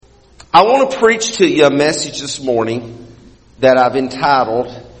I want to preach to you a message this morning that I've entitled,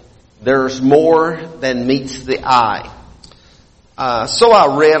 There's More Than Meets the Eye. So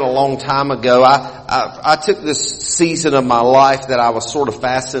I read a long time ago, I took this season of my life that I was sort of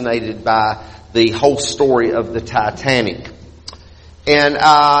fascinated by the whole story of the Titanic. And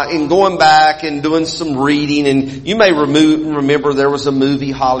in going back and doing some reading, and you may remember there was a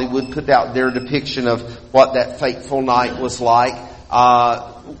movie Hollywood put out their depiction of what that fateful night was like.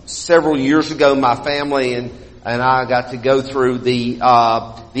 Several years ago, my family and I got to go through the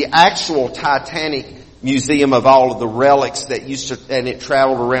actual Titanic museum of all of the relics that used to, and it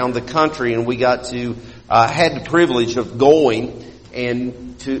traveled around the country, and we got to had the privilege of going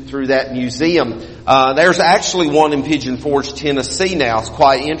and through that museum. There's actually one in Pigeon Forge, Tennessee now. It's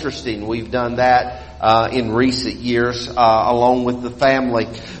quite interesting. We've done that in recent years along with the family.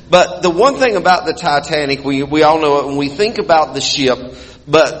 But the one thing about the Titanic, we all know it when we think about the ship,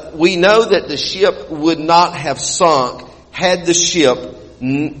 but we know that the ship would not have sunk had the ship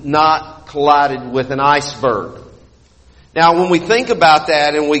not collided with an iceberg. Now, when we think about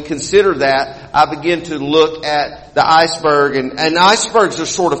that and we consider that, I begin to look at the iceberg, and icebergs are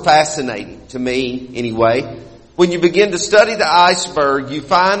sort of fascinating to me anyway. When you begin to study the iceberg, you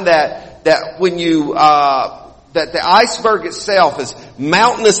find that when you that the iceberg itself, as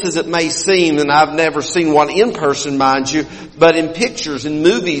mountainous as it may seem, and I've never seen one in person, mind you, but in pictures and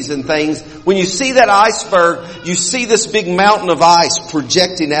movies and things, when you see that iceberg, you see this big mountain of ice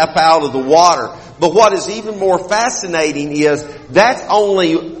projecting up out of the water. But what is even more fascinating is that's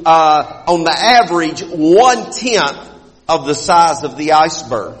only, on the average, 1/10 of the size of the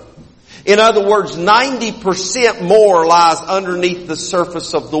iceberg. In other words, 90% more lies underneath the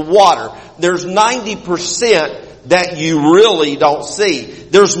surface of the water. There's 90% that you really don't see.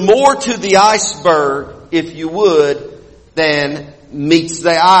 There's more to the iceberg, if you would, than meets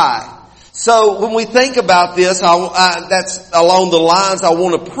the eye. So when we think about this, that's along the lines I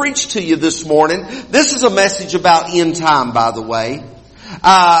want to preach to you this morning. This is a message about end time, by the way.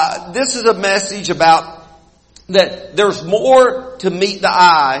 This is a message about that there's more to meet the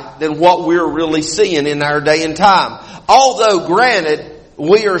eye than what we're really seeing in our day and time. Although, granted,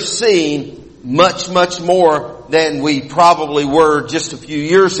 we are seeing much, much more than we probably were just a few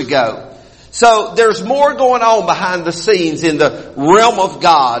years ago. So there's more going on behind the scenes in the realm of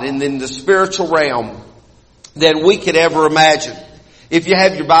God and in the spiritual realm than we could ever imagine. If you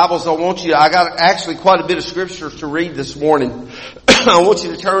have your Bibles, I got actually quite a bit of scriptures to read this morning. I want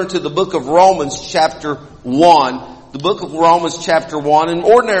you to turn to the book of Romans chapter 1. The book of Romans chapter 1. And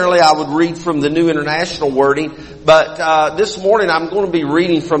ordinarily I would read from the New International Wording, but this morning I'm going to be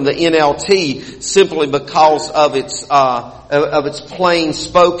reading from the NLT simply because of its plain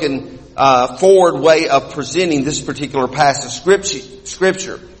spoken forward way of presenting this particular passage of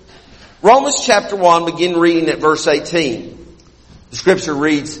scripture. Romans chapter 1, begin reading at verse 18. The scripture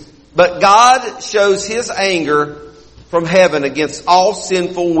reads, "But God shows His anger from heaven against all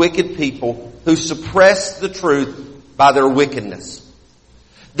sinful, wicked people who suppress the truth by their wickedness.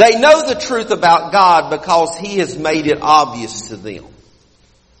 They know the truth about God because He has made it obvious to them."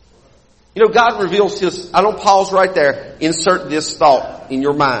 You know, God reveals His, I don't pause right there, insert this thought in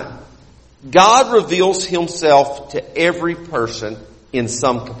your mind. God reveals Himself to every person in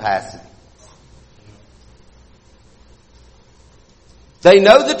some capacity. They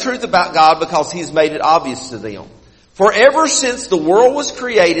know the truth about God because He's made it obvious to them. For ever since the world was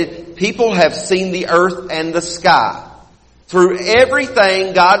created, people have seen the earth and the sky. Through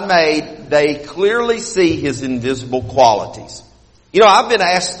everything God made, they clearly see His invisible qualities. You know, I've been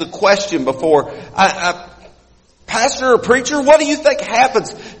asked the question before, Pastor or preacher, what do you think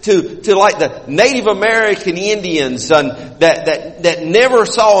happens to like the Native American Indians and that never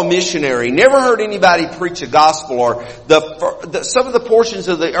saw a missionary, never heard anybody preach a gospel, or some of the portions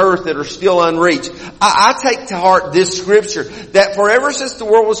of the earth that are still unreached? I take to heart this scripture that for ever since the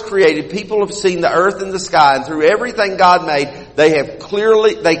world was created, people have seen the earth and the sky, and through everything God made, they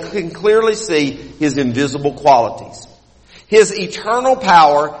can clearly see His invisible qualities, His eternal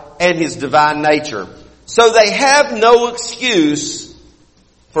power, and His divine nature. So they have no excuse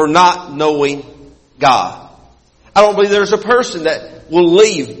for not knowing God. I don't believe there's a person that will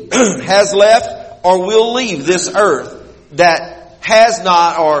leave, has left, or will leave this earth that has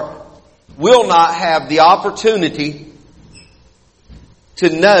not or will not have the opportunity to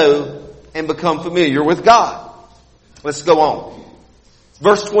know and become familiar with God. Let's go on.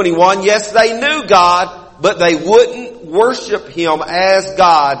 Verse 21, "Yes, they knew God, but they wouldn't worship Him as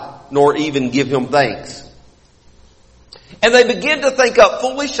God, nor even give Him thanks." And they begin to think up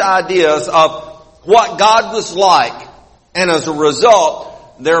foolish ideas of what God was like, and as a result,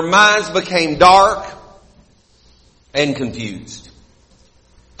 their minds became dark and confused.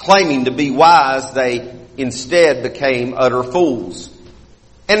 Claiming to be wise, they instead became utter fools.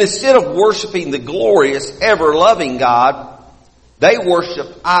 And instead of worshiping the glorious, ever-loving God, they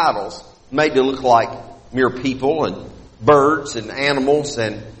worshiped idols made to look like mere people and birds and animals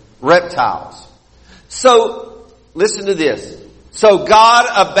and reptiles. So, listen to this. So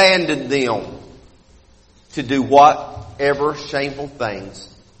God abandoned them to do whatever shameful things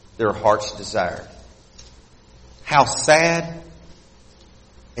their hearts desired. How sad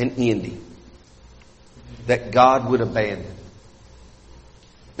and ending that God would abandon.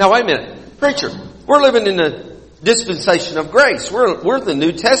 Now wait a minute. Preacher, we're living in a dispensation of grace. We're the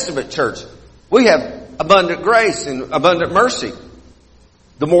New Testament church. We have abundant grace and abundant mercy.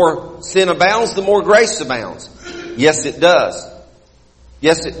 The more sin abounds, the more grace abounds. Yes, it does.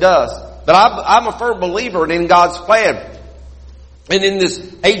 Yes, it does. But I'm a firm believer in God's plan. And in this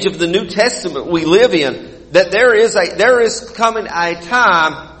age of the New Testament we live in, that there is coming a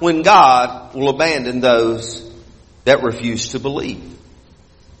time when God will abandon those that refuse to believe.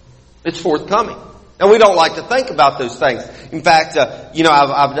 It's forthcoming. And we don't like to think about those things. In fact,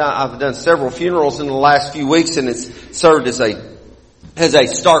 I've done several funerals in the last few weeks, and it's served as a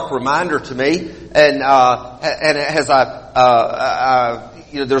stark reminder to me. And as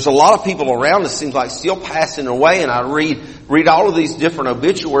there's a lot of people around, it seems like, still passing away, and I read all of these different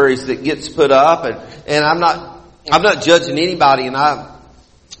obituaries that gets put up, and I'm not judging anybody, and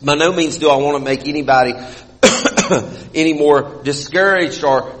by no means do I want to make anybody any more discouraged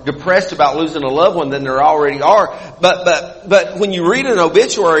or depressed about losing a loved one than there already are. But when you read an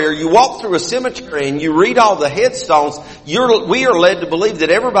obituary or you walk through a cemetery and you read all the headstones, we are led to believe that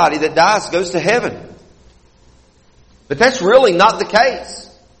everybody that dies goes to heaven. But that's really not the case.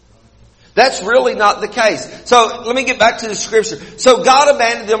 That's really not the case. So let me get back to the scripture. So God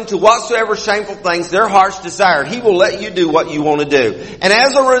abandoned them to whatsoever shameful things their hearts desired. He will let you do what you want to do. And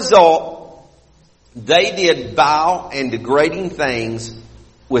as a result, they did vile and degrading things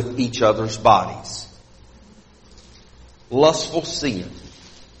with each other's bodies. Lustful sin.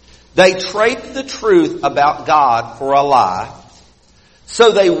 They traded the truth about God for a lie.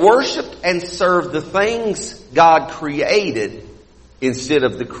 So they worshiped and served the things God created instead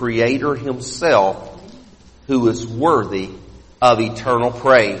of the Creator Himself, who is worthy of eternal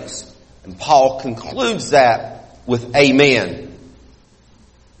praise. And Paul concludes that with amen.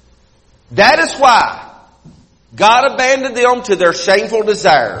 That is why God abandoned them to their shameful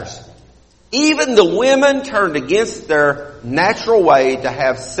desires. Even the women turned against their natural way to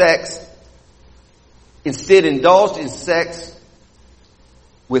have sex, instead indulged in sex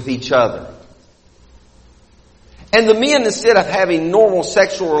with each other. And the men, instead of having normal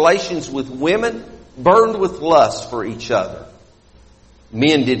sexual relations with women, burned with lust for each other.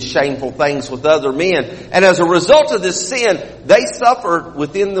 Men did shameful things with other men. And as a result of this sin, they suffered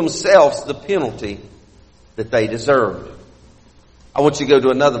within themselves the penalty that they deserved. I want you to go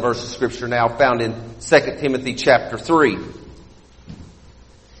to another verse of Scripture now found in 2 Timothy chapter 3.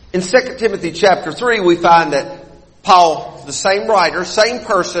 In 2 Timothy chapter 3, we find that Paul, the same writer, same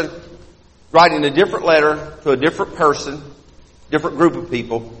person, writing a different letter to a different person, different group of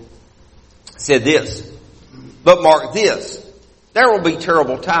people, said this. But mark this. There will be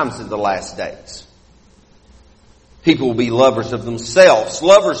terrible times in the last days. People will be lovers of themselves,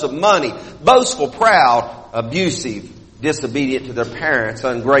 lovers of money, boastful, proud, abusive, disobedient to their parents,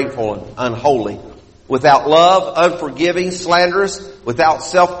 ungrateful and unholy, without love, unforgiving, slanderous, without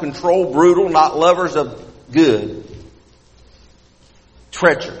self-control, brutal, not lovers of good,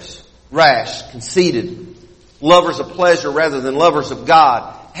 treacherous, rash, conceited, lovers of pleasure rather than lovers of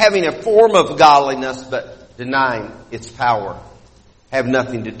God, having a form of godliness but denying its power. Have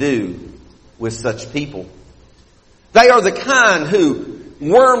nothing to do with such people. They are the kind who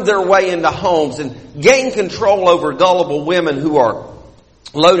worm their way into homes and gain control over gullible women who are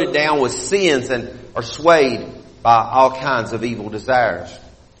loaded down with sins and are swayed by all kinds of evil desires.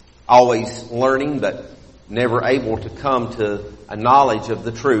 Always learning but never able to come to a knowledge of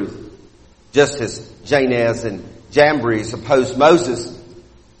the truth. Just as Jannes and Jambres opposed Moses,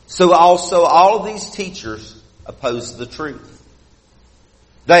 so also all of these teachers oppose the truth.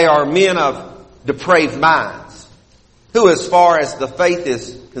 They are men of depraved minds, who as far as the faith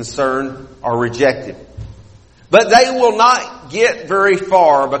is concerned are rejected. But they will not get very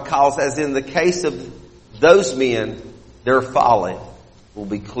far because, as in the case of those men, their folly will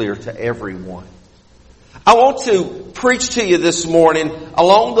be clear to everyone. I want to preach to you this morning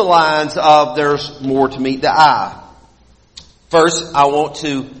along the lines of there's more to meet the eye. First, I want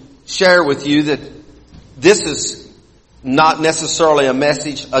to share with you that this is not necessarily a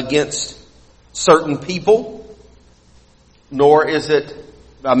message against certain people, nor is it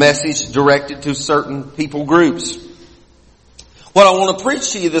a message directed to certain people groups. What I want to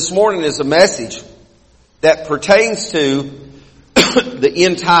preach to you this morning is a message that pertains to the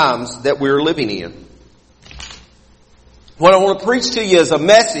end times that we're living in. What I want to preach to you is a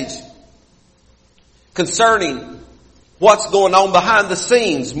message concerning what's going on behind the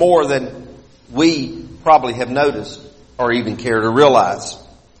scenes more than we probably have noticed or even care to realize.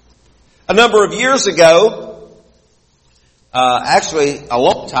 A number of years ago, actually a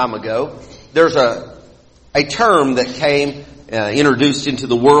long time ago, there's a term that came introduced into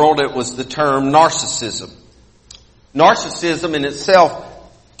the world. It was the term narcissism. Narcissism in itself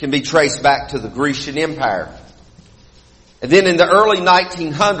can be traced back to the Grecian Empire. And then in the early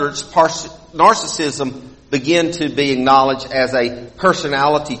 1900s, narcissism began to be acknowledged as a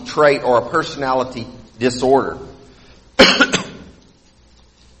personality trait or a personality disorder.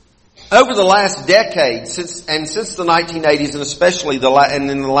 Over the last decade, since the 1980s, and especially in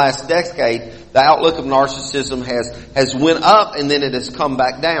the last decade, the outlook of narcissism has went up and then it has come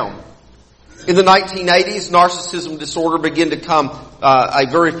back down. In the 1980s, narcissism disorder began to become a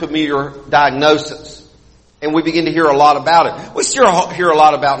very familiar diagnosis. And we begin to hear a lot about it. We still hear a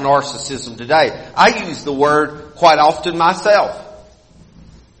lot about narcissism today. I use the word quite often myself.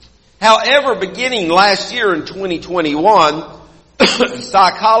 However, beginning last year in 2021,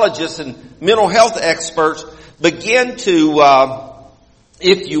 psychologists and mental health experts began to,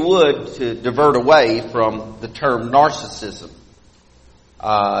 if you would, to divert away from the term narcissism.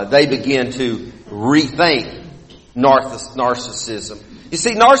 They began to rethink narcissism. You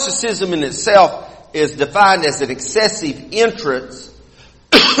see, narcissism in itself is defined as an excessive interest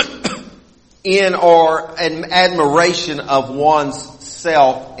in or an admiration of one's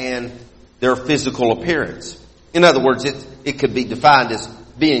self and their physical appearance. In other words, it could be defined as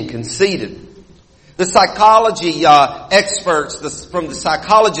being conceited. The psychology experts, from the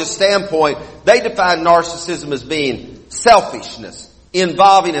psychologist standpoint, they define narcissism as being selfishness,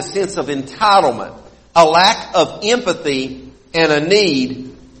 involving a sense of entitlement, a lack of empathy, and a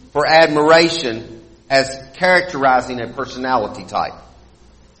need for admiration as characterizing a personality type.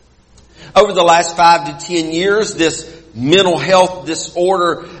 Over the last 5 to 10 years, this mental health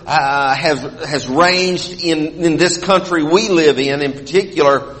disorder has ranged in this country we live in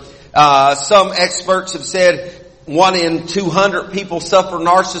particular. Some experts have said 1 in 200 people suffer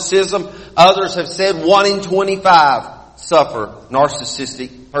narcissism. Others have said 1 in 25 suffer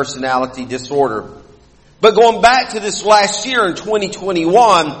narcissistic personality disorder. But going back to this last year in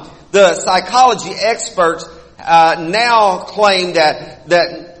 2021, the psychology experts now claim that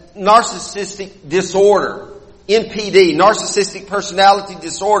narcissistic disorder, NPD, narcissistic personality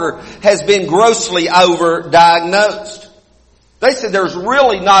disorder, has been grossly overdiagnosed. They said there's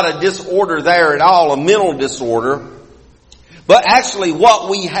really not a disorder there at all, a mental disorder. But actually what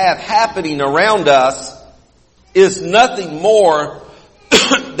we have happening around us is nothing more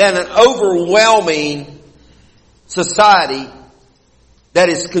than an overwhelming society that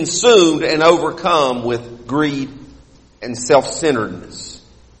is consumed and overcome with greed and self-centeredness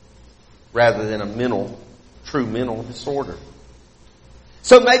rather than a true mental disorder.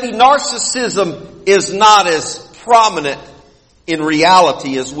 So maybe narcissism is not as prominent in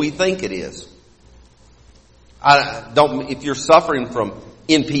reality as we think it is. If you're suffering from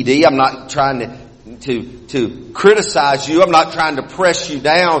NPD, I'm not trying to criticize you. I'm not trying to press you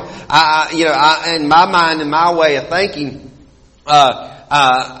down. In my mind, in my way of thinking,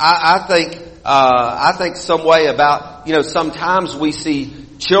 I think some way about, sometimes we see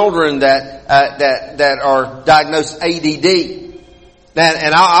children that are diagnosed ADD.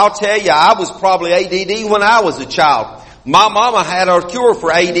 And I'll tell you, I was probably ADD when I was a child. My mama had a cure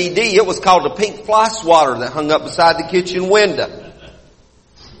for ADD. It was called the pink fly swatter that hung up beside the kitchen window.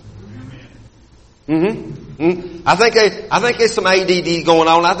 I think there's some ADD going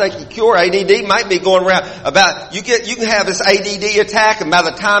on. I think the cure ADD might be going around about, you can have this ADD attack, and by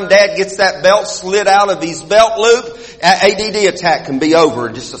the time Dad gets that belt slid out of his belt loop, ADD attack can be over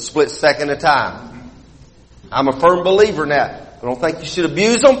in just a split second of time. I'm a firm believer in that. I don't think you should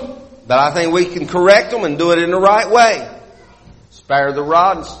abuse them, but I think we can correct them and do it in the right way. Spare the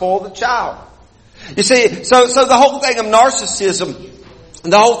rod and spoil the child. You see, so the whole thing of narcissism,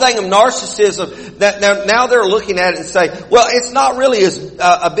 that now they're looking at it and say, well, it's not really as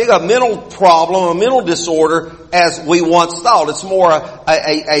a big a mental problem, a mental disorder as we once thought. It's more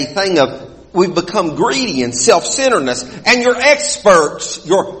a thing of we've become greedy and self-centeredness. And your experts,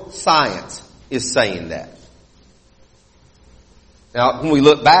 your science is saying that. Now, when we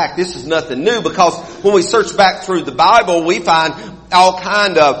look back, this is nothing new, because when we search back through the Bible, we find all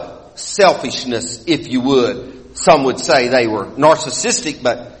kind of selfishness, if you would. Some would say they were narcissistic,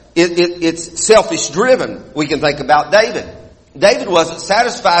 but it's selfish driven. We can think about David. David wasn't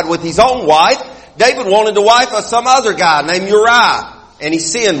satisfied with his own wife. David wanted the wife of some other guy named Uriah, and he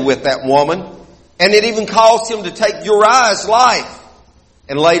sinned with that woman. And it even caused him to take Uriah's life.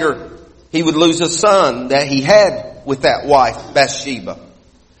 And later, he would lose a son that he had with that wife, Bathsheba.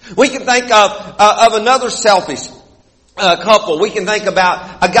 We can think of another selfish couple. We can think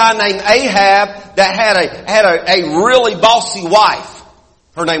about a guy named Ahab that had a really bossy wife.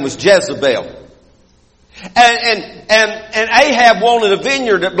 Her name was Jezebel. And Ahab wanted a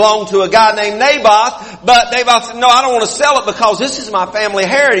vineyard that belonged to a guy named Naboth, but Naboth said, no, I don't want to sell it because this is my family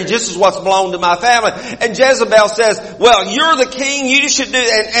heritage. This is what's belonged to my family. And Jezebel says, well, you're the king, you should do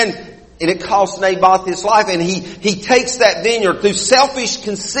it. And it cost Naboth his life, and he takes that vineyard through selfish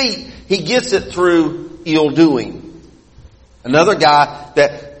conceit. He gets it through ill doing. Another guy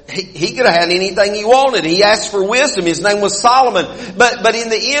that he could have had anything he wanted. He asked for wisdom. His name was Solomon. But in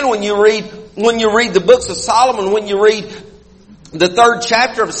the end, when you read the books of Solomon, when you read the 3rd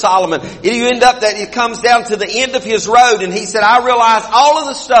chapter of Solomon, you end up that it comes down to the end of his road, and he said, I realize all of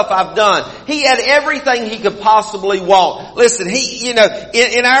the stuff I've done. He had everything he could possibly want. Listen,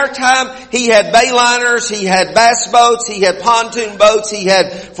 in our time, he had bayliners, he had bass boats, he had pontoon boats, he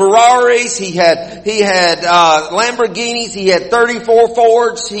had Ferraris, he had Lamborghinis, he had 34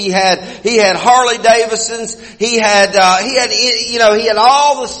 Fords, he had Harley Davidsons, he had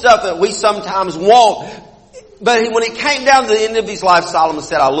all the stuff that we sometimes want. But when it came down to the end of his life, Solomon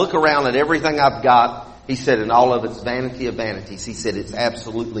said, I look around at everything I've got. He said, and all of it's vanity of vanities. He said, it's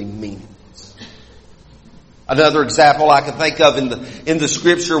absolutely meaningless. Another example I can think of in the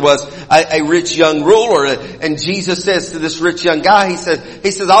scripture was a rich young ruler. And Jesus says to this rich young guy, he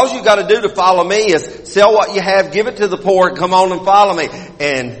says, all you got to do to follow me is sell what you have, give it to the poor, and come on and follow me.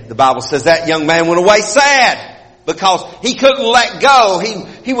 And the Bible says that young man went away sad, because he couldn't let go.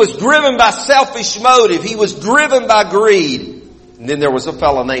 He was driven by selfish motive. He was driven by greed. And then there was a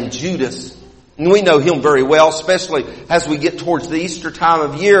fellow named Judas. And we know him very well, especially as we get towards the Easter time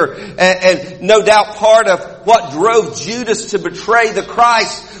of year. And no doubt part of what drove Judas to betray the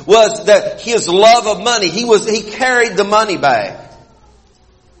Christ was his love of money. He carried the money bag.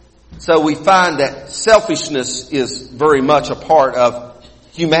 So we find that selfishness is very much a part of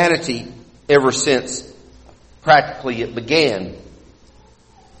humanity ever since practically it began.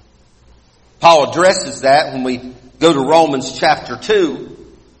 Paul addresses that when we go to Romans chapter 2.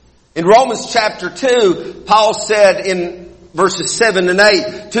 In Romans chapter 2, Paul said in verses 7 and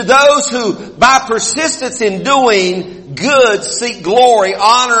 8, to those who by persistence in doing good seek glory,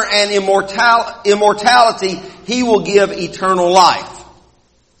 honor, and immortality, he will give eternal life.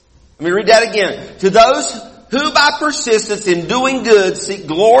 Let me read that again. To those who by persistence in doing good seek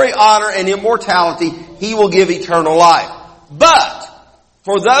glory, honor, and immortality, he will give eternal life. But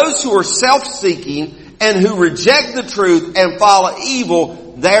for those who are self-seeking and who reject the truth and follow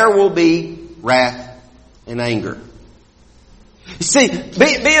evil, there will be wrath and anger. You see,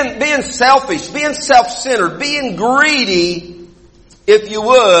 being selfish, being self-centered, being greedy, if you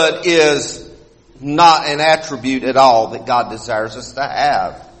would, is not an attribute at all that God desires us to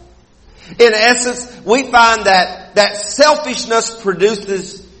have. In essence, we find that selfishness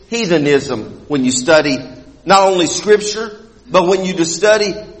produces heathenism when you study not only Scripture, but when you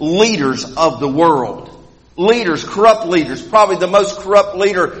study leaders of the world. Leaders, corrupt leaders. Probably the most corrupt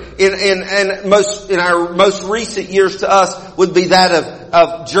leader in our most recent years to us would be that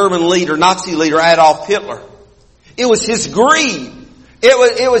of German leader, Nazi leader Adolf Hitler. It was his greed.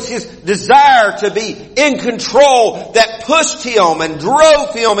 It was his desire to be in control that pushed him and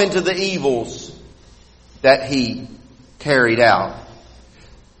drove him into the evils that he carried out.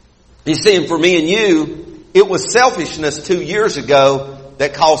 You see, and for me and you, it was selfishness 2 years ago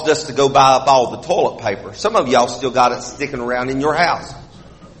that caused us to go buy up all the toilet paper. Some of y'all still got it sticking around in your house.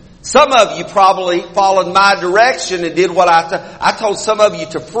 Some of you probably followed my direction and did what I told some of you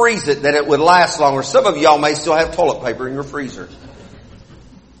to freeze it, that it would last longer. Some of y'all may still have toilet paper in your freezer.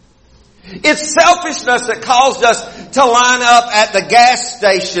 It's selfishness that caused us to line up at the gas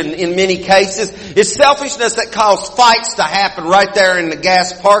station in many cases. It's selfishness that caused fights to happen right there in the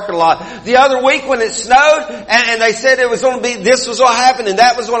gas parking lot. The other week when it snowed and they said it was going to be, this was going to happen and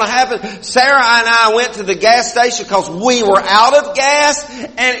that was going to happen, Sarah and I went to the gas station because we were out of gas,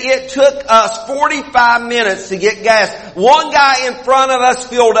 and it took us 45 minutes to get gas. One guy in front of us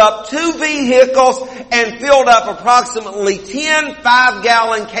filled up 2 vehicles and filled up approximately 10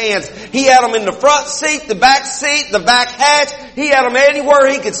 5-gallon cans. He had them in the front seat, the back hatch. He had them anywhere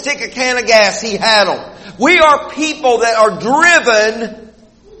he could stick a can of gas. He had them. We are people that are driven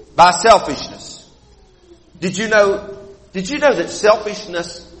by selfishness. Did you know that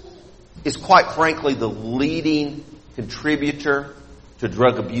selfishness is quite frankly the leading contributor to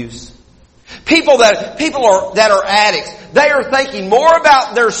drug abuse? People that are addicts, they are thinking more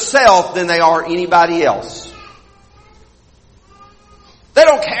about their self than they are anybody else. They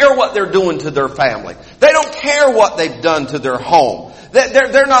don't care what they're doing to their family. They don't care what they've done to their home.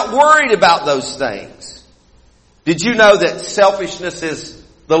 They're not worried about those things. Did you know that selfishness is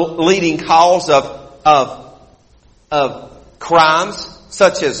the leading cause of crimes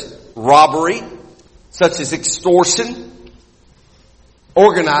such as robbery, such as extortion,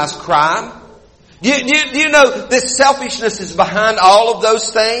 organized crime? Do you know that selfishness is behind all of those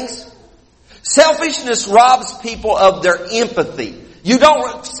things? Selfishness robs people of their empathy.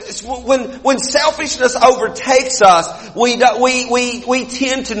 When selfishness overtakes us, we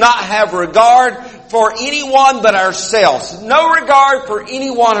tend to not have regard for anyone but ourselves. No regard for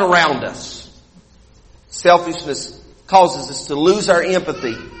anyone around us. Selfishness causes us to lose our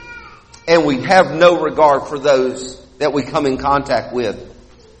empathy, and we have no regard for those that we come in contact with.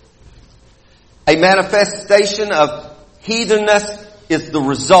 A manifestation of heathenness is the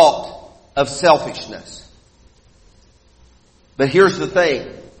result of selfishness. But here's the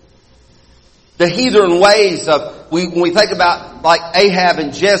thing. The heathen ways of, when we think about like Ahab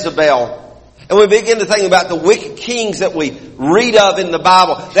and Jezebel, and we begin to think about the wicked kings that we read of in the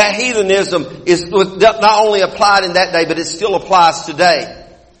Bible, that heathenism is not only applied in that day, but it still applies today.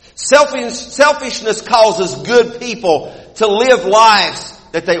 Selfishness causes good people to live lives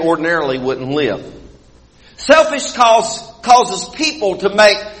that they ordinarily wouldn't live. Selfishness causes people to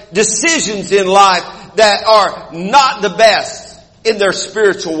make decisions in life that are not the best in their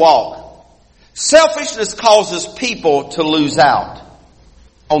spiritual walk. Selfishness causes people to lose out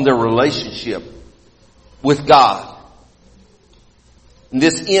on their relationship with God. In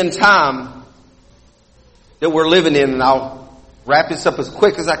this end time that we're living in, and I'll wrap this up as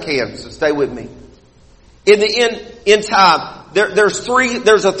quick as I can, so stay with me. In the end time,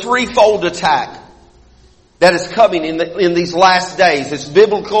 there's a threefold attack that is coming in these last days. It's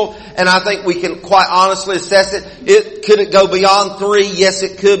biblical, and I think we can quite honestly assess it. Could it go beyond 3? Yes,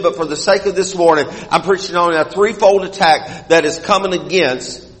 it could, but for the sake of this morning, I'm preaching on a threefold attack that is coming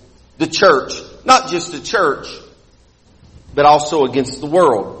against the church. Not just the church, but also against the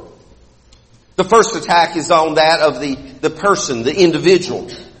world. The first attack is on that of the person, the individual.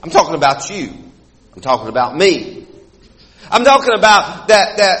 I'm talking about you. I'm talking about me. I'm talking about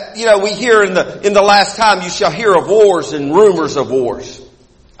that we hear in the last time, you shall hear of wars and rumors of wars.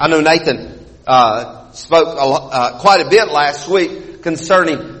 I know Nathan spoke quite a bit last week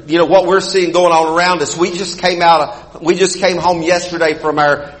concerning what we're seeing going on around us. We just came home yesterday from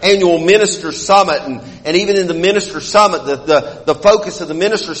our annual Minister Summit, and even in the Minister Summit, the focus of the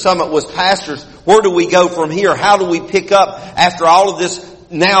Minister Summit was pastors. Where do we go from here? How do we pick up after all of this?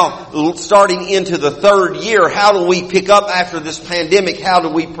 Now, starting into the 3rd year, how do we pick up after this pandemic? How do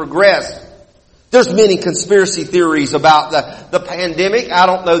we progress? There's many conspiracy theories about the pandemic. I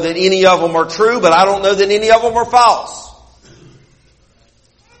don't know that any of them are true, but I don't know that any of them are false.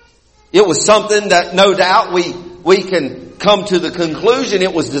 It was something that no doubt we can come to the conclusion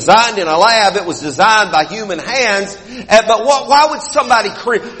it was designed in a lab. It was designed by human hands. But why would somebody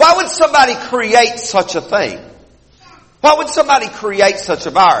create such a thing? Why would somebody create such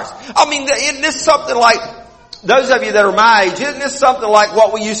a virus? I mean, isn't this something like, those of you that are my age, isn't this something like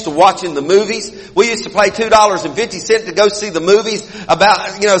what we used to watch in the movies? We used to pay $2.50 to go see the movies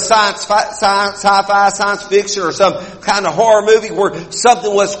about, sci-fi, science fiction, or some kind of horror movie where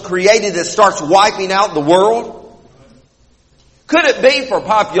something was created that starts wiping out the world. Could it be for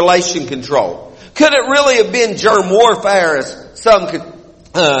population control? Could it really have been germ warfare, as some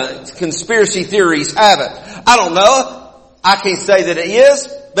conspiracy theories have it? I don't know. I can't say that it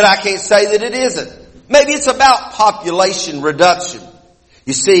is, but I can't say that it isn't. Maybe it's about population reduction.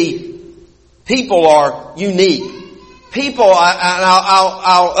 You see, people are unique. People,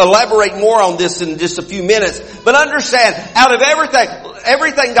 I'll elaborate more on this in just a few minutes, but understand, out of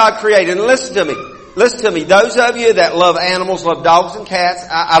everything God created, and listen to me, those of you that love animals, love dogs and cats,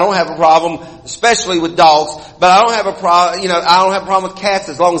 I don't have a problem, especially with dogs, but I don't have a problem with cats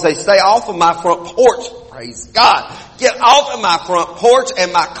as long as they stay off of my front porch. Praise God. Get off of my front porch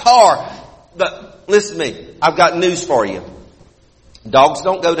and my car. But listen to me. I've got news for you. Dogs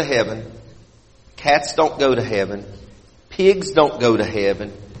don't go to heaven. Cats don't go to heaven. Pigs don't go to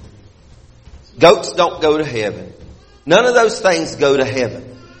heaven. Goats don't go to heaven. None of those things go to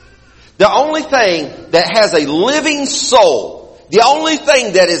heaven. The only thing that has a living soul, the only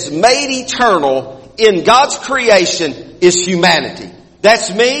thing that is made eternal in God's creation is humanity.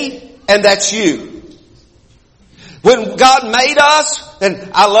 That's me and that's you. When God made us, and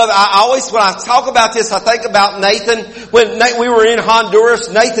when I talk about this, I think about Nathan. When we were in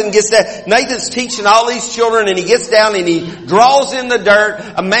Honduras, Nathan's teaching all these children, and he gets down and he draws in the dirt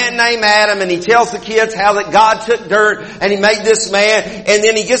a man named Adam, and he tells the kids how that God took dirt and he made this man, and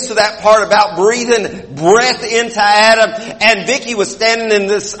then he gets to that part about breathing breath into Adam, and Vicky was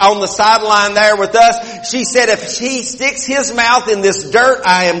standing on the sideline there with us. She said, if he sticks his mouth in this dirt,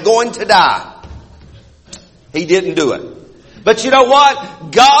 I am going to die. He didn't do it. But you know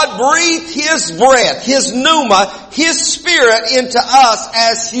what? God breathed His breath, His pneuma, His Spirit into us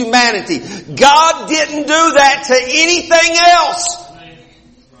as humanity. God didn't do that to anything else.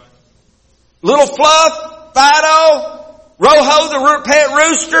 Little Fluff, Fido, Rojo the pet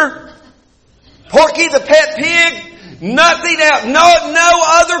rooster, Porky the pet pig, nothing else, no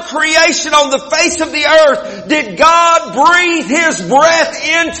other creation on the face of the earth did God breathe His breath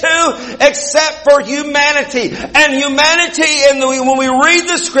into except for humanity. And humanity, when we read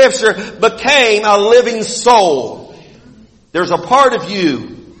the Scripture, became a living soul. There's a part of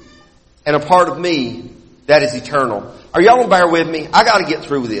you and a part of me that is eternal. Are y'all going to bear with me? I got to get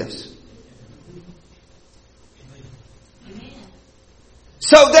through this.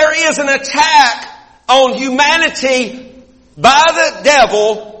 So there is an attack on humanity by the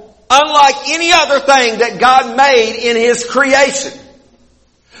devil, unlike any other thing that God made in His creation.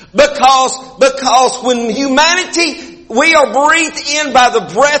 Because when humanity, we are breathed in by the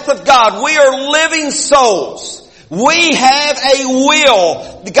breath of God. We are living souls. We have a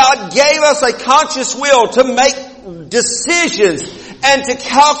will. God gave us a conscious will to make decisions and to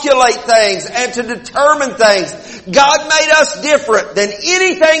calculate things and to determine things. God made us different than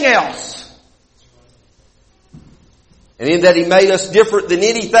anything else. And in that He made us different than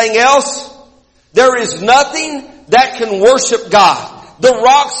anything else, there is nothing that can worship God. The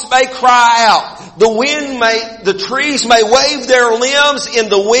rocks may cry out. The trees may wave their limbs in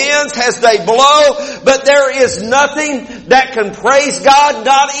the winds as they blow, but there is nothing that can praise God,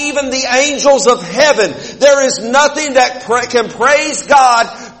 not even the angels of heaven. There is nothing that can praise God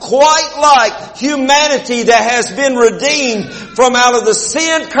quite like humanity that has been redeemed from out of the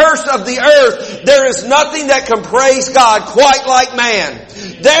sin curse of the earth. There is nothing that can praise God quite like man.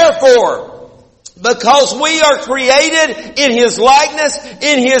 Therefore, because we are created in His likeness,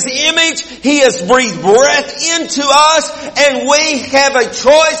 in His image, He has breathed breath into us, and we have a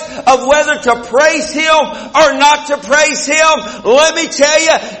choice of whether to praise Him or not to praise Him. Let me tell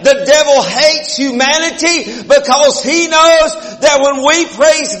you, the devil hates humanity because he knows that when we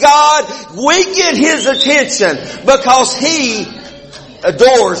praise God, we get his attention because he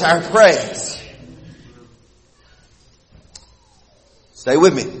adores our praise. Stay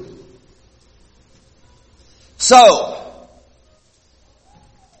with me. So,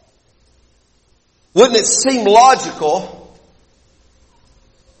 wouldn't it seem logical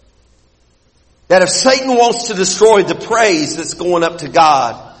that if Satan wants to destroy the praise that's going up to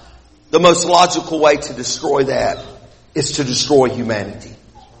God, the most logical way to destroy that is to destroy humanity.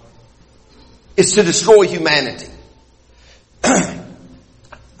 It's to destroy humanity.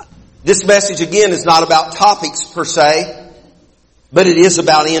 This message again is not about topics per se, but it is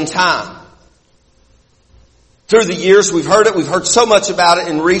about end time. Through the years, we've heard it. We've heard so much about it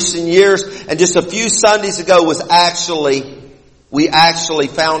in recent years. And just a few Sundays ago we actually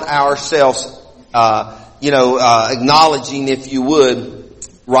found ourselves, acknowledging, if you would,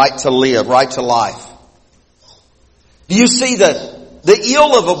 right to live, right to life. Do you see the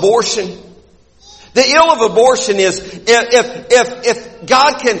ill of abortion? The ill of abortion is if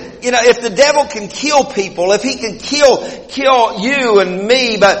God can, if the devil can kill people, if he can kill you and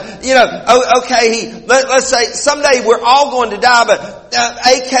me, but, okay, let's say someday we're all going to die, but,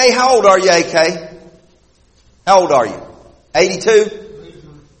 AK, how old are you, AK? How old are you? 82?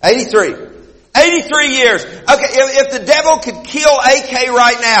 83. 83 years. Okay, if the devil could kill AK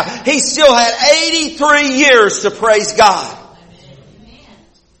right now, he still had 83 years to praise God.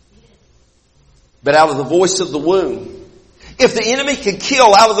 But out of the voice of the womb, if the enemy can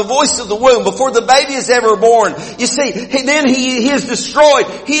kill out of the voice of the womb before the baby is ever born, you see, then he has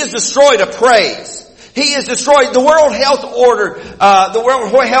destroyed a praise. He is destroyed. The World Health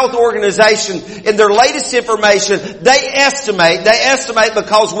Organization, in their latest information, they estimate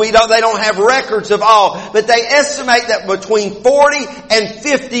because they don't have records of all, but they estimate that between 40 and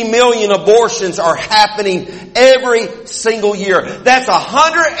 50 million abortions are happening every single year. That's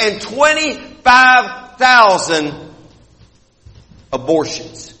 125,000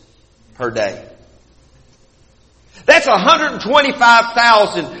 abortions per day. That's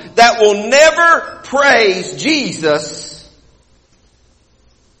 125,000 that will never praise Jesus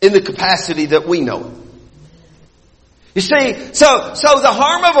in the capacity that we know him. You see, so the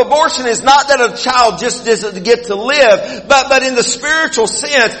harm of abortion is not that a child just doesn't get to live, but in the spiritual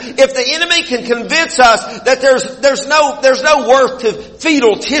sense, if the enemy can convince us that there's no worth to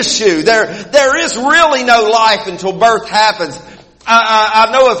fetal tissue, there is really no life until birth happens. I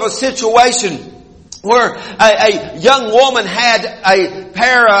know of a situation where a young woman had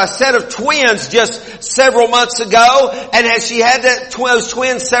a set of twins just several months ago, and as she had those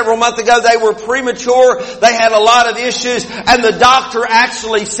twins several months ago, they were premature, they had a lot of issues, and the doctor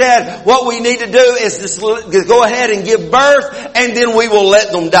actually said, what we need to do is just go ahead and give birth, and then we will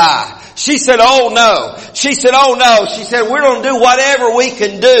let them die. She said, oh no. She said, we're going to do whatever we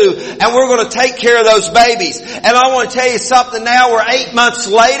can do, and we're going to take care of those babies. And I want to tell you something now, we're 8 months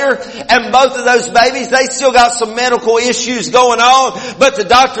later, and both of those babies, they still got some medical issues going on, but the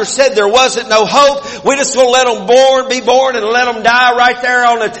doctor said there wasn't no hope. We just going to let them be born and let them die right there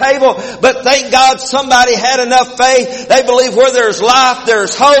on the table. But thank God somebody had enough faith. They believe where there's life,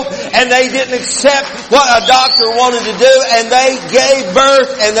 there's hope, and they didn't accept what a doctor wanted to do, and they gave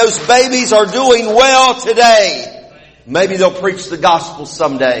birth, and those babies are doing well today. Maybe they'll preach the gospel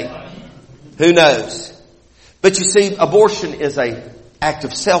someday. Who knows? But you see, abortion is an act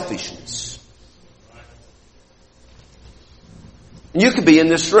of selfishness. And you could be in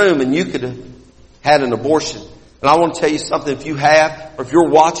this room and you could have had an abortion. And I want to tell you something, if you have, or if you're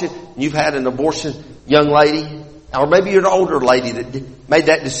watching and you've had an abortion, young lady, or maybe you're an older lady that made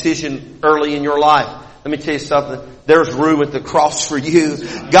that decision early in your life. Let me tell you something. There's room at the cross for you.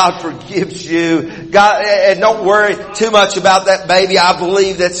 God forgives you. And don't worry too much about that baby. I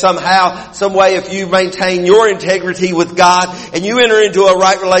believe that somehow, some way, if you maintain your integrity with God and you enter into a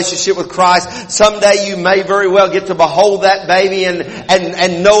right relationship with Christ, someday you may very well get to behold that baby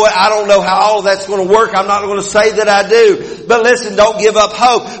and know it. I don't know how all of that's going to work. I'm not going to say that I do. But listen, don't give up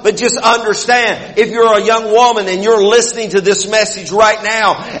hope. But just understand, if you're a young woman and you're listening to this message right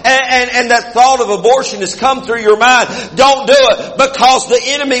now, and that thought of abortion has come through your mind, don't do it, because the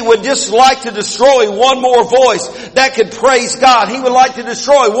enemy would just like to destroy one more voice that could praise God. He would like to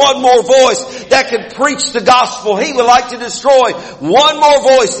destroy one more voice that could preach the gospel. He would like to destroy one more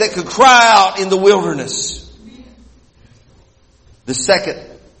voice that could cry out in the wilderness. The second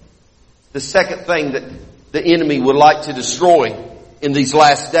thing that the enemy would like to destroy in these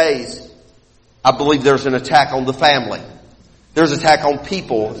last days, I believe there's an attack on the family. There's an attack on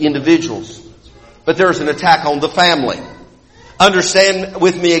people, individuals. But there's an attack on the family. Understand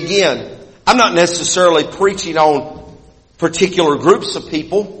with me again, I'm not necessarily preaching on particular groups of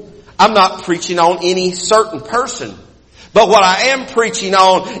people. I'm not preaching on any certain person. But what I am preaching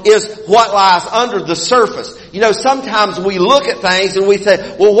on is what lies under the surface. You know, sometimes we look at things and we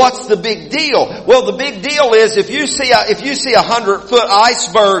say, well, what's the big deal? Well, the big deal is if you see a 100-foot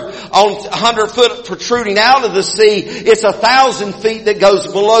iceberg on 100 foot protruding out of the sea, it's 1,000 feet that goes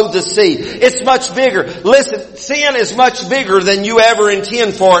below the sea. It's much bigger. Listen, sin is much bigger than you ever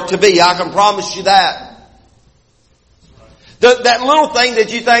intend for it to be. I can promise you that. That little thing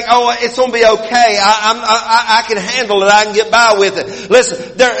that you think, oh, it's going to be okay. I can handle it. I can get by with it.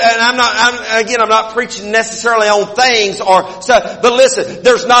 Listen, I'm not preaching necessarily on things or stuff, but listen,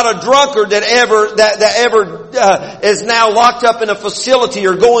 there's not a drunkard that ever is now locked up in a facility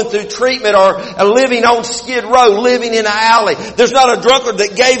or going through treatment or living on Skid Row, living in an alley. There's not a drunkard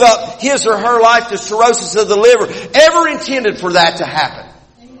that gave up his or her life to cirrhosis of the liver ever intended for that to happen.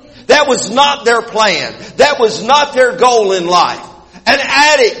 That was not their plan. That was not their goal in life. An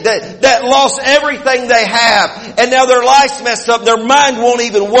addict that lost everything they have and now their life's messed up. Their mind won't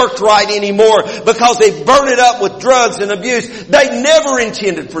even work right anymore because they burn it up with drugs and abuse. They never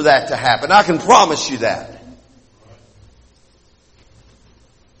intended for that to happen. I can promise you that.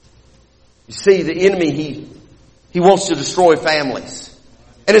 You see, the enemy, he wants to destroy families.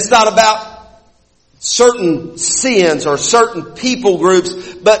 And it's not about certain sins or certain people groups,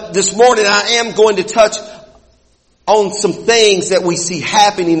 but this morning I am going to touch on some things that we see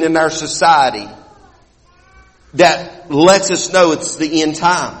happening in our society that lets us know it's the end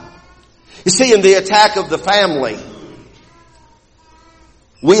time. You see, in the attack of the family,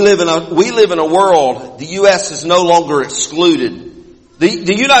 We live in a world, the U.S. is no longer excluded.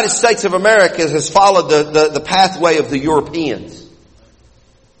 The United States of America has followed the pathway of the Europeans.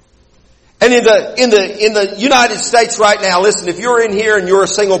 And in the United States right now, listen, if you're in here and you're a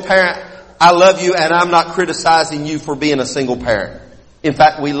single parent, I love you and I'm not criticizing you for being a single parent. In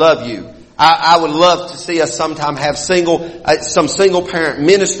fact, we love you. I would love to see us sometime have some single parent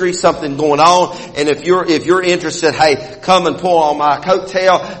ministry, something going on. And if you're interested, hey, come and pull on my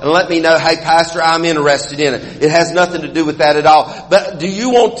coattail and let me know, hey, Pastor, I'm interested in it. It has nothing to do with that at all. But do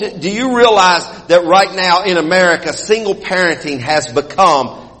you realize that right now in America, single parenting has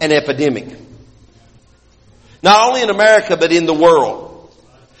become an epidemic? Not only in America, but in the world.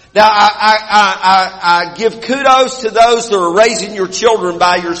 Now, I give kudos to those that are raising your children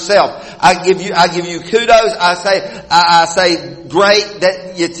by yourself. I give you kudos. I say great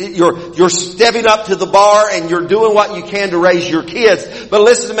that you're stepping up to the bar and you're doing what you can to raise your kids. But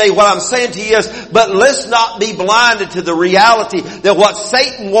listen to me, what I'm saying to you is, but let's not be blinded to the reality that what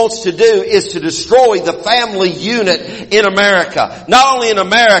Satan wants to do is to destroy the family unit in America. Not only in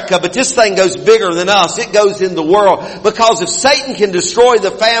America, but this thing goes bigger than us. It goes in the world. Because if Satan can destroy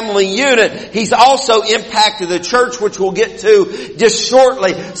the family unit, he's also impacted the church, which we'll get to just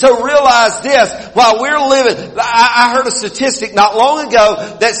shortly. So realize this, while we're living, I heard a statistic not long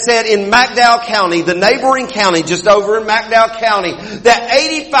ago that said in McDowell County, the neighboring county just over in McDowell County, that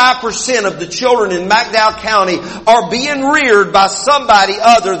 85% of the children in McDowell County are being reared by somebody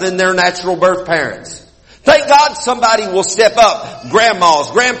other than their natural birth parents. Thank God somebody will step up.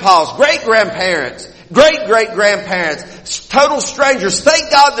 Grandmas, grandpas, great-grandparents, great-great-grandparents, total strangers.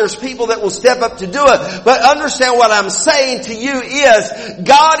 Thank God there's people that will step up to do it. But understand what I'm saying to you is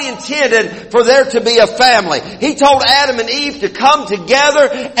God intended for there to be a family. He told Adam and Eve to come together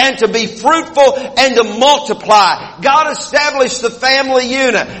and to be fruitful and to multiply. God established the family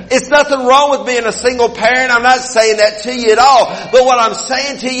unit. It's nothing wrong with being a single parent. I'm not saying that to you at all. But what I'm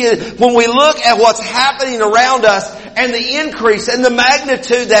saying to you, when we look at what's happening around us and the increase and the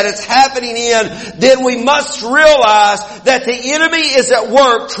magnitude that it's happening in, then we must realize that the enemy is at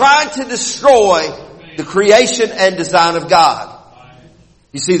work trying to destroy the creation and design of God.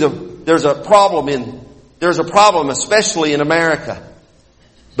 You see, there's a problem especially in America,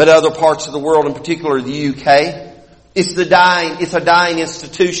 but other parts of the world, in particular the UK. It's a dying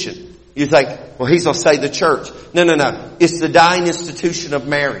institution. You think, well, he's going to say the church. No. It's the dying institution of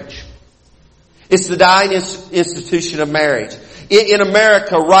marriage. It's the dying institution of marriage. In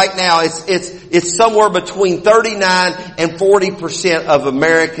America right now, it's somewhere between 39 and 40% of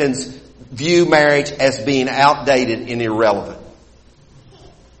Americans view marriage as being outdated and irrelevant.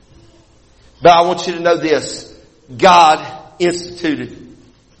 But I want you to know this. God instituted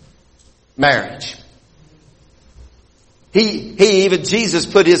marriage. Jesus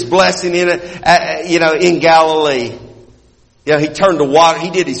put His blessing in it, in Galilee. He turned the water. He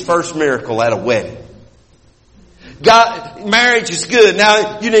did His first miracle at a wedding. Marriage is good.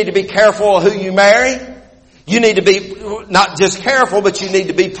 Now, you need to be careful of who you marry. You need to be not just careful, but you need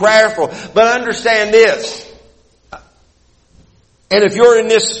to be prayerful. But understand this. And if you're in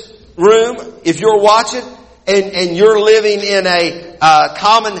this room, if you're watching, and you're living in a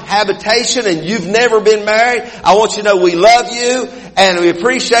common habitation and you've never been married, I want you to know we love you and we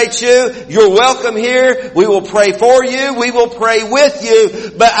appreciate you. You're welcome here. We will pray for you. We will pray with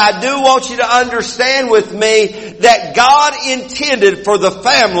you. But I do want you to understand with me that God intended for the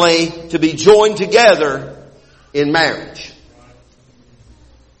family to be joined together in marriage.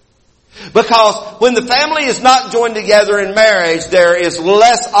 Because when the family is not joined together in marriage, there is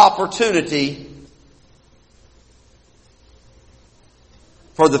less opportunity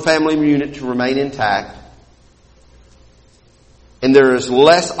for the family unit to remain intact. And there is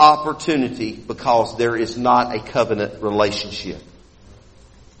less opportunity because there is not a covenant relationship.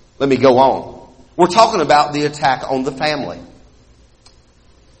 Let me go on. We're talking about the attack on the family.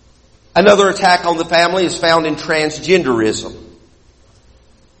 Another attack on the family is found in transgenderism.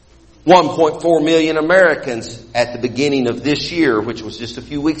 1.4 million Americans at the beginning of this year, which was just a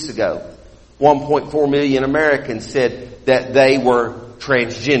few weeks ago, 1.4 million Americans said that they were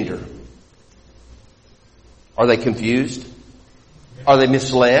transgender. Are they confused? Are they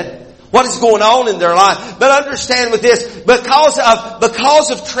misled? What is going on in their life? But understand with this, because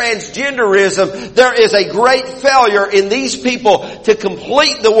of transgenderism, there is a great failure in these people to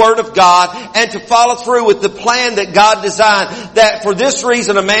complete the Word of God and to follow through with the plan that God designed. That for this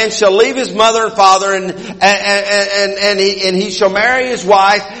reason a man shall leave his mother and father and he shall marry his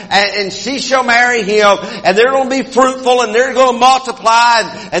wife and she shall marry him, and they're going to be fruitful and they're going to multiply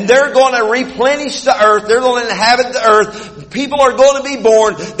and they're going to replenish the earth. They're going to inhabit the earth. People are going to be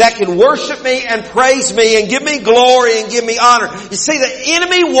born that can worship me and praise me and give me glory and give me honor. You see, the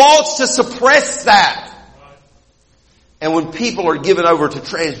enemy wants to suppress that. And when people are given over to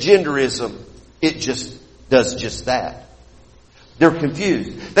transgenderism, it just does just that. They're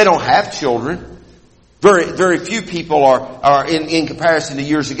confused. They don't have children. Very few people are in comparison to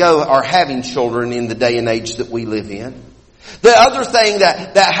years ago, are having children in the day and age that we live in. The other thing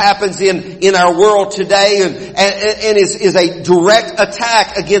that happens in our world today and is a direct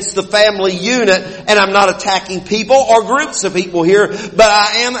attack against the family unit, and I'm not attacking people or groups of people here, but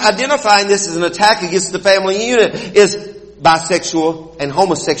I am identifying this as an attack against the family unit, is bisexual and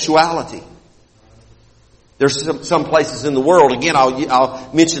homosexuality. There's some places in the world, again,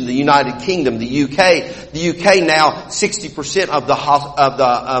 I'll mention the United Kingdom, the UK. The UK now, 60% of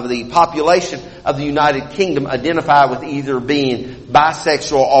the population of the United Kingdom identify with either being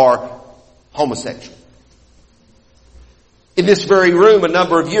bisexual or homosexual. In this very room a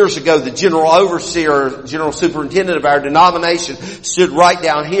number of years ago, the general overseer, general superintendent of our denomination stood right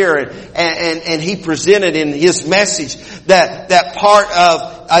down here and he presented in his message that part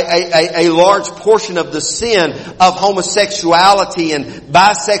of a large portion of the sin of homosexuality and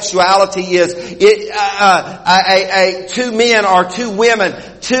bisexuality is two men or two women,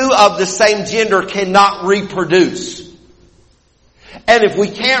 two of the same gender cannot reproduce. And if we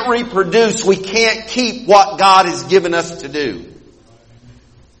can't reproduce, we can't keep what God has given us to do.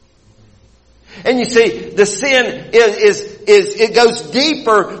 And you see, the sin it goes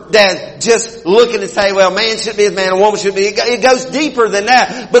deeper than just looking and saying, well, man should be a man, a woman should be. It goes deeper than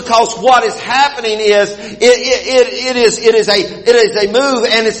that, because what is happening is it is a move,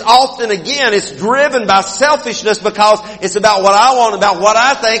 and it's often, again, it's driven by selfishness, because it's about what I want, about what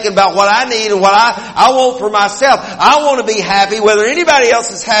I think, and about what I need, and what I want for myself. I want to be happy, whether anybody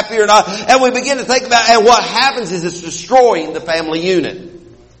else is happy or not. And we begin to think about, and what happens is it's destroying the family unit.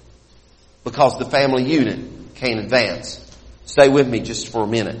 Because the family unit can't advance. Stay with me just for a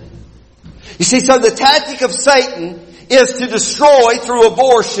minute. You see, so the tactic of Satan is to destroy through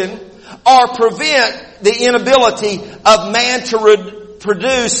abortion or prevent the inability of man to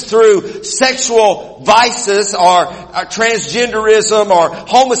produce through sexual vices or transgenderism or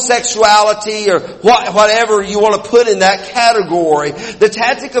homosexuality or whatever you want to put in that category. The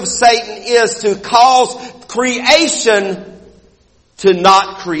tactic of Satan is to cause creation to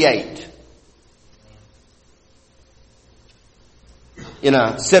not create. In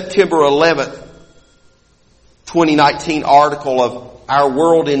a September 11th, 2019 article of Our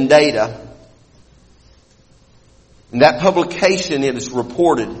World in Data, in that publication it is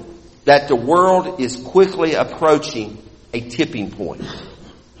reported that the world is quickly approaching a tipping point.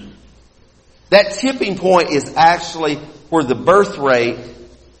 That tipping point is actually where the birth rate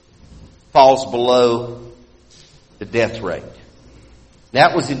falls below the death rate.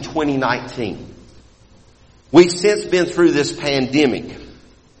 That was in 2019. We've since been through this pandemic.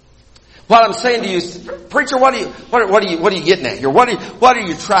 What I'm saying to you is, preacher, what are you getting at here? What are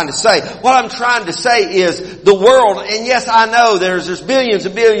you trying to say? What I'm trying to say is the world, and yes, I know there's billions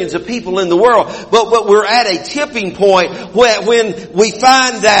and billions of people in the world, but we're at a tipping point when we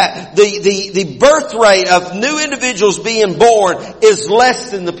find that the birth rate of new individuals being born is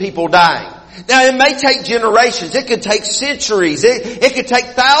less than the people dying. Now, it may take generations. It could take centuries. It could take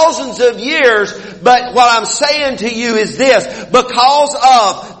thousands of years. But what I'm saying to you is this. Because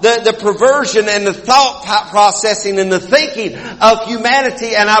of the perversion and the thought processing and the thinking of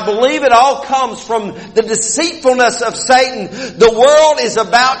humanity, and I believe it all comes from the deceitfulness of Satan, the world is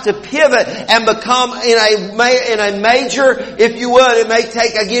about to pivot and become in a major, if you would, it may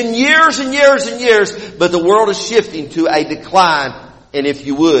take, again, years and years and years, but the world is shifting to a decline, and if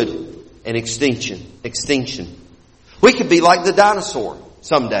you would, an extinction. We could be like the dinosaur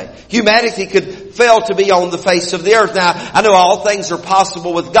someday. Humanity could fail to be on the face of the earth. Now, I know all things are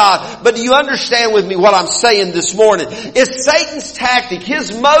possible with God, but do you understand with me what I'm saying this morning? It's Satan's tactic.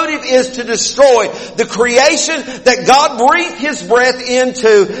 His motive is to destroy the creation that God breathed His breath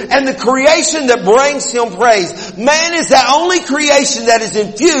into and the creation that brings Him praise. Man is the only creation that is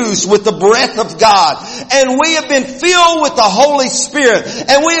infused with the breath of God. And we have been filled with the Holy Spirit.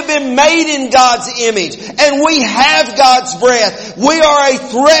 And we have been made in God's image. And we have God's breath. We are a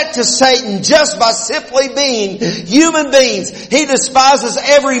threat to Satan just by simply being human beings. He despises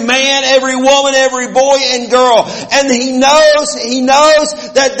every man, every woman, every boy and girl. And he knows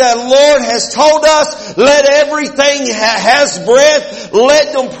that the Lord has told us, let everything has breath,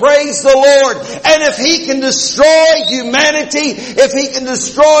 let them praise the Lord. And if He can destroy humanity, if He can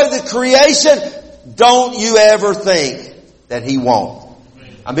destroy the creation, don't you ever think that He won't.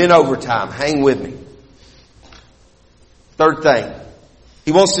 I'm in overtime. Hang with me. Third thing,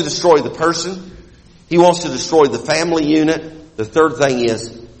 he wants to destroy the person. He wants to destroy the family unit. The third thing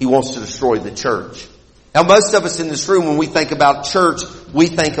is he wants to destroy the church. Now, most of us in this room, when we think about church, we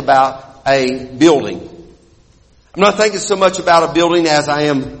think about a building. I'm not thinking so much about a building as I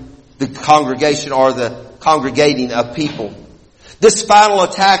am the congregation or the congregating of people. This final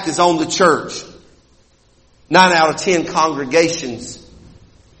attack is on the church. 9 out of 10 congregations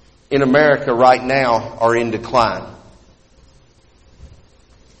in America right now are in decline.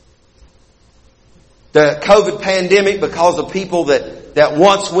 The COVID pandemic, because of people that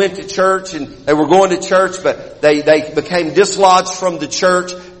once went to church and they were going to church, but they became dislodged from the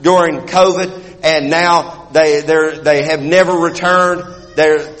church during COVID, and now they have never returned.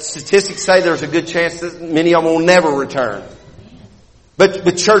 Their statistics say there's a good chance that many of them will never return.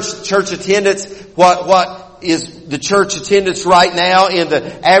 But church attendance, what is the church attendance right now in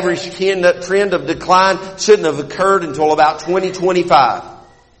the average trend of decline shouldn't have occurred until about 2025.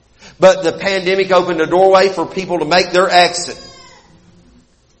 But the pandemic opened a doorway for people to make their exit.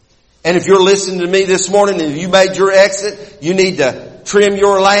 And if you're listening to me this morning and you made your exit, you need to trim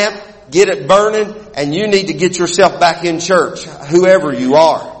your lamp, get it burning, and you need to get yourself back in church, whoever you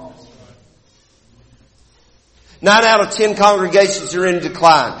are. 9 out of 10 congregations are in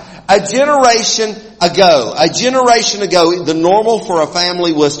decline. A generation ago, the normal for a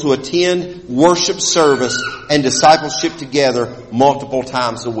family was to attend worship service and discipleship together multiple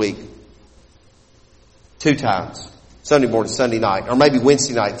times a week. 2 times. Sunday morning, Sunday night, or maybe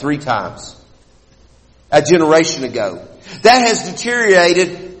Wednesday night, 3 times. A generation ago. That has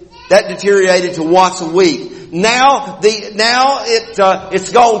deteriorated to once a week. Now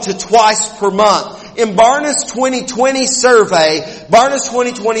it's gone to twice per month. In Barna's 2020 survey,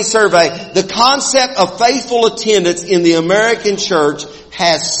 the concept of faithful attendance in the American church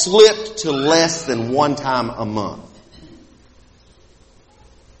has slipped to less than 1 time a month.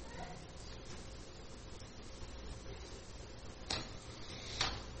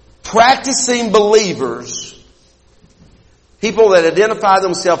 Practicing believers, people that identify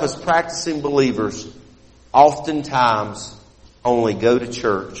themselves as practicing believers, oftentimes only go to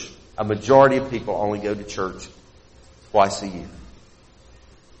church. A majority of people only go to church twice a year.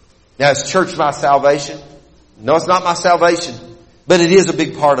 Now, is church my salvation? No, it's not my salvation, but it is a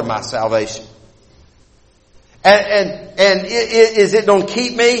big part of my salvation. And is it going to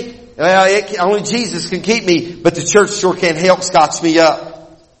keep me? Well, only Jesus can keep me, but the church sure can't help scotch me up.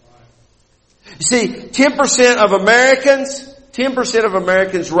 You see, 10% of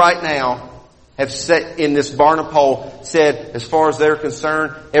Americans right now have said, in this Barna poll, said, as far as they're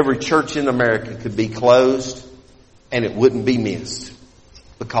concerned, every church in America could be closed and it wouldn't be missed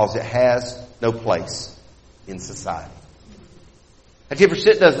because it has no place in society. That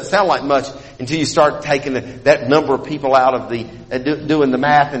 10% doesn't sound like much until you start taking that number of people out of doing the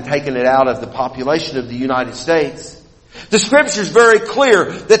math and taking it out of the population of the United States. The Scripture is very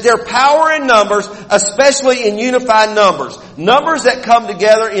clear that there are power in numbers, especially in unified numbers. Numbers that come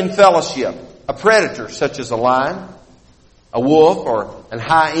together in fellowship. A predator, such as a lion, a wolf, or a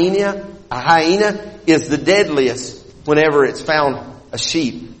hyena is the deadliest whenever it's found a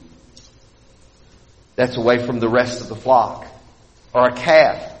sheep that's away from the rest of the flock. Or a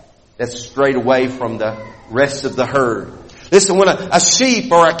calf that's strayed away from the rest of the herd. Listen, when a sheep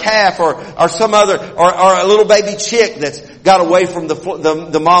or a calf or some other, or a little baby chick that's got away from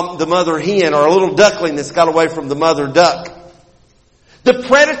the mother hen, or a little duckling that's got away from the mother duck, the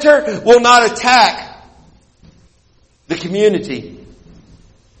predator will not attack the community,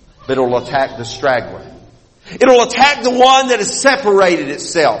 but it will attack the straggler. It will attack the one that has separated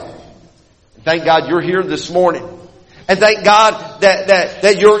itself. And thank God you're here this morning. And thank God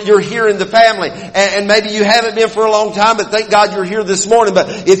that you're here in the family. And maybe you haven't been for a long time, but thank God you're here this morning.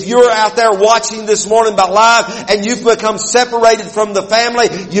 But if you're out there watching this morning by live and you've become separated from the family,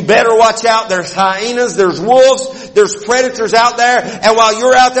 you better watch out. There's hyenas, there's wolves, there's predators out there. And while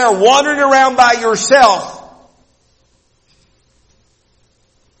you're out there wandering around by yourself,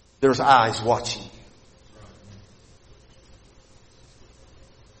 there's eyes watching.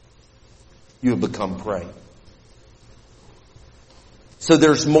 You have become prey. So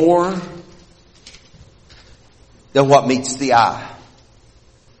there's more than what meets the eye.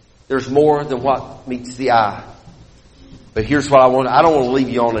 There's more than what meets the eye. But here's what I don't want to leave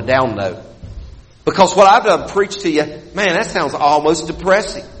you on a down note. Because what I've done preach to you, man, that sounds almost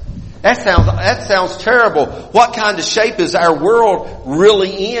depressing. That sounds terrible. What kind of shape is our world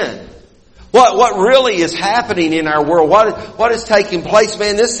really in? What really is happening in our world? What is taking place?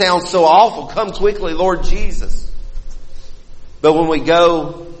 Man, this sounds so awful. Come quickly, Lord Jesus. But when we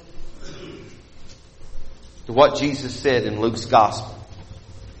go to to what Jesus said in Luke's Gospel.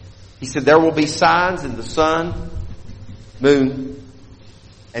 He said, there will be signs in the sun, moon,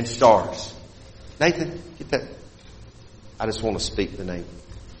 and stars. Nathan, get that. I just want to speak the name.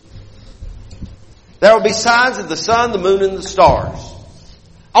 There will be signs in the sun, the moon, and the stars.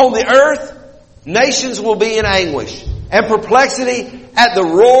 On the earth, nations will be in anguish and perplexity at the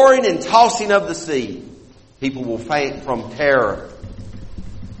roaring and tossing of the sea. People will faint from terror,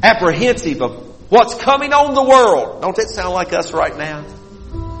 apprehensive of what's coming on the world. Don't that sound like us right now?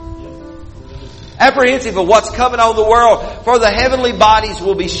 Apprehensive of what's coming on the world, for the heavenly bodies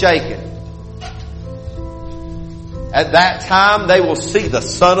will be shaken. At that time they will see the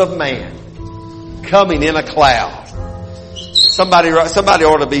Son of Man coming in a cloud. Somebody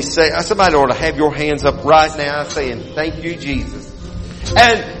ought to be saying, somebody ought to have your hands up right now saying, thank you, Jesus.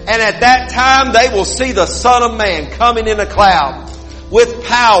 And at that time they will see the Son of Man coming in a cloud with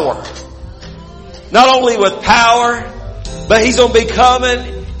power. Not only with power, but He's going to be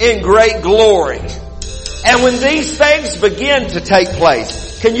coming in great glory. And when these things begin to take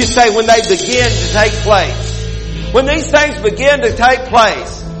place, can you say when they begin to take place? When these things begin to take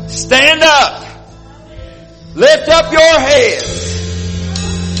place, stand up. Lift up your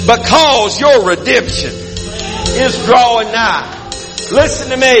heads, because your redemption is drawing nigh. Listen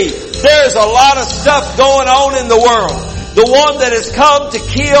to me. There's a lot of stuff going on in the world. The one that has come to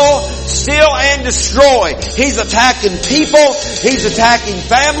kill, steal, and destroy. He's attacking people, he's attacking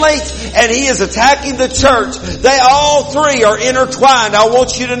families, and he is attacking the church. They all three are intertwined. I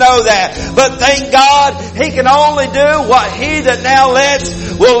want you to know that. But thank God, He can only do what He that now lets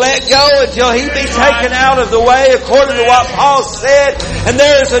will let go until He be taken out of the way, according to what Paul said. And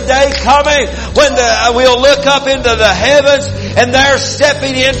there is a day coming when we'll look up into the heavens, and there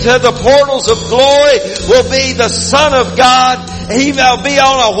stepping into the portals of glory will be the Son of God. He will be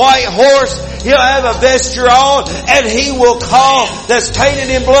on a white horse. He'll have a vesture on, and He will call, that's painted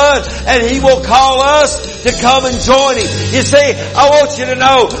in blood, and He will call us to come and join Him. You see, I want you to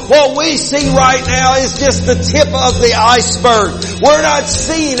know, what we see right now is just the tip of the iceberg. We're not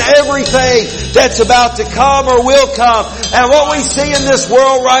seeing everything that's about to come or will come. And what we see in this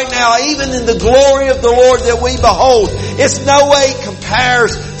world right now, even in the glory of the Lord that we behold, it's no way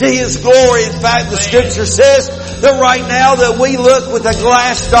compares to His glory. In fact, the Scripture says that right now that we look with a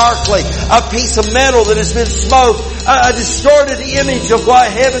glass darkly, a piece of metal that has been smoked, a distorted image of what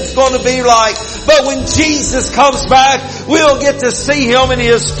heaven's going to be like. But when Jesus comes back, we'll get to see Him in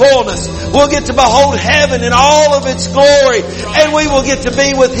His fullness. We'll get to behold heaven in all of its glory, and we will get to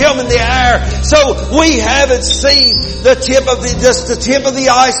be with Him in the air. So we haven't seen the tip of just the tip of the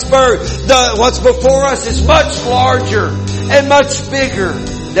iceberg. What's before us is much larger and much bigger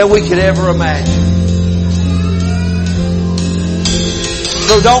than we could ever imagine.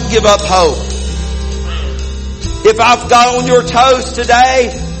 So don't give up hope. If I've got on your toes today,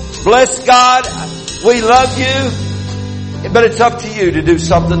 bless God, we love you, but it's up to you to do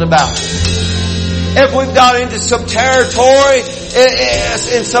something about it. If we've got into some territory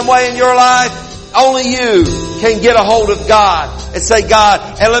in some way in your life, only you can get a hold of God and say,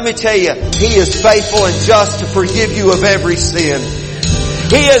 God, and let me tell you, He is faithful and just to forgive you of every sin.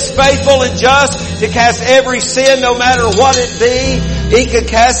 He is faithful and just to cast every sin, no matter what it be. He can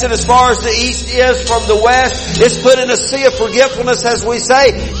cast it as far as the east is from the west. It's put in a sea of forgetfulness, as we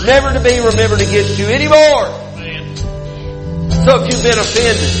say, never to be remembered against you anymore. So if you've been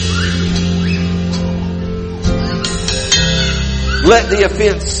offended, let the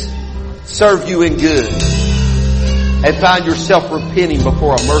offense serve you in good, and find yourself repenting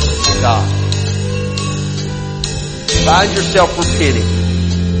before a merciful God. Find yourself repenting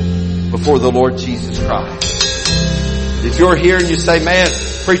before the Lord Jesus Christ. If you're here and you say, man,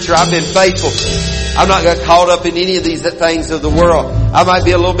 preacher, I've been faithful. I'm not got caught up in any of these things of the world. I might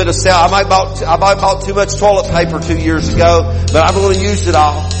be a little bit of sale. I might bought too much toilet paper 2 years ago, but I'm going to use it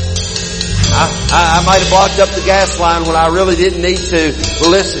all. I might have blocked up the gas line when I really didn't need to. But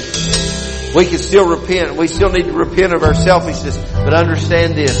listen, we can still repent. We still need to repent of our selfishness. But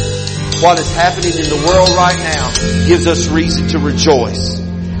understand this. What is happening in the world right now gives us reason to rejoice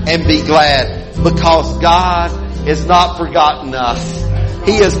and be glad, because God has not forgotten us.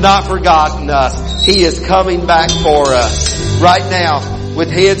 He has not forgotten us. He is coming back for us. Right now, with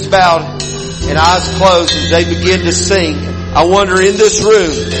heads bowed and eyes closed as they begin to sing, I wonder in this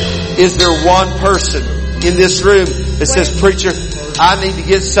room, is there one person in this room that says, preacher, I need to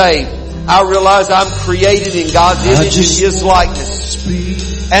get saved. I realize I'm created in God's image and His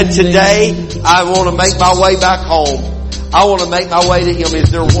likeness. And today, I want to make my way back home. I want to make my way to Him.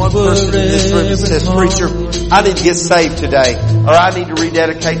 Is there one person in this room that says, preacher, I need to get saved today, or I need to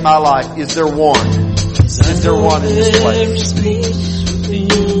rededicate my life? Is there one? Is there one in this place?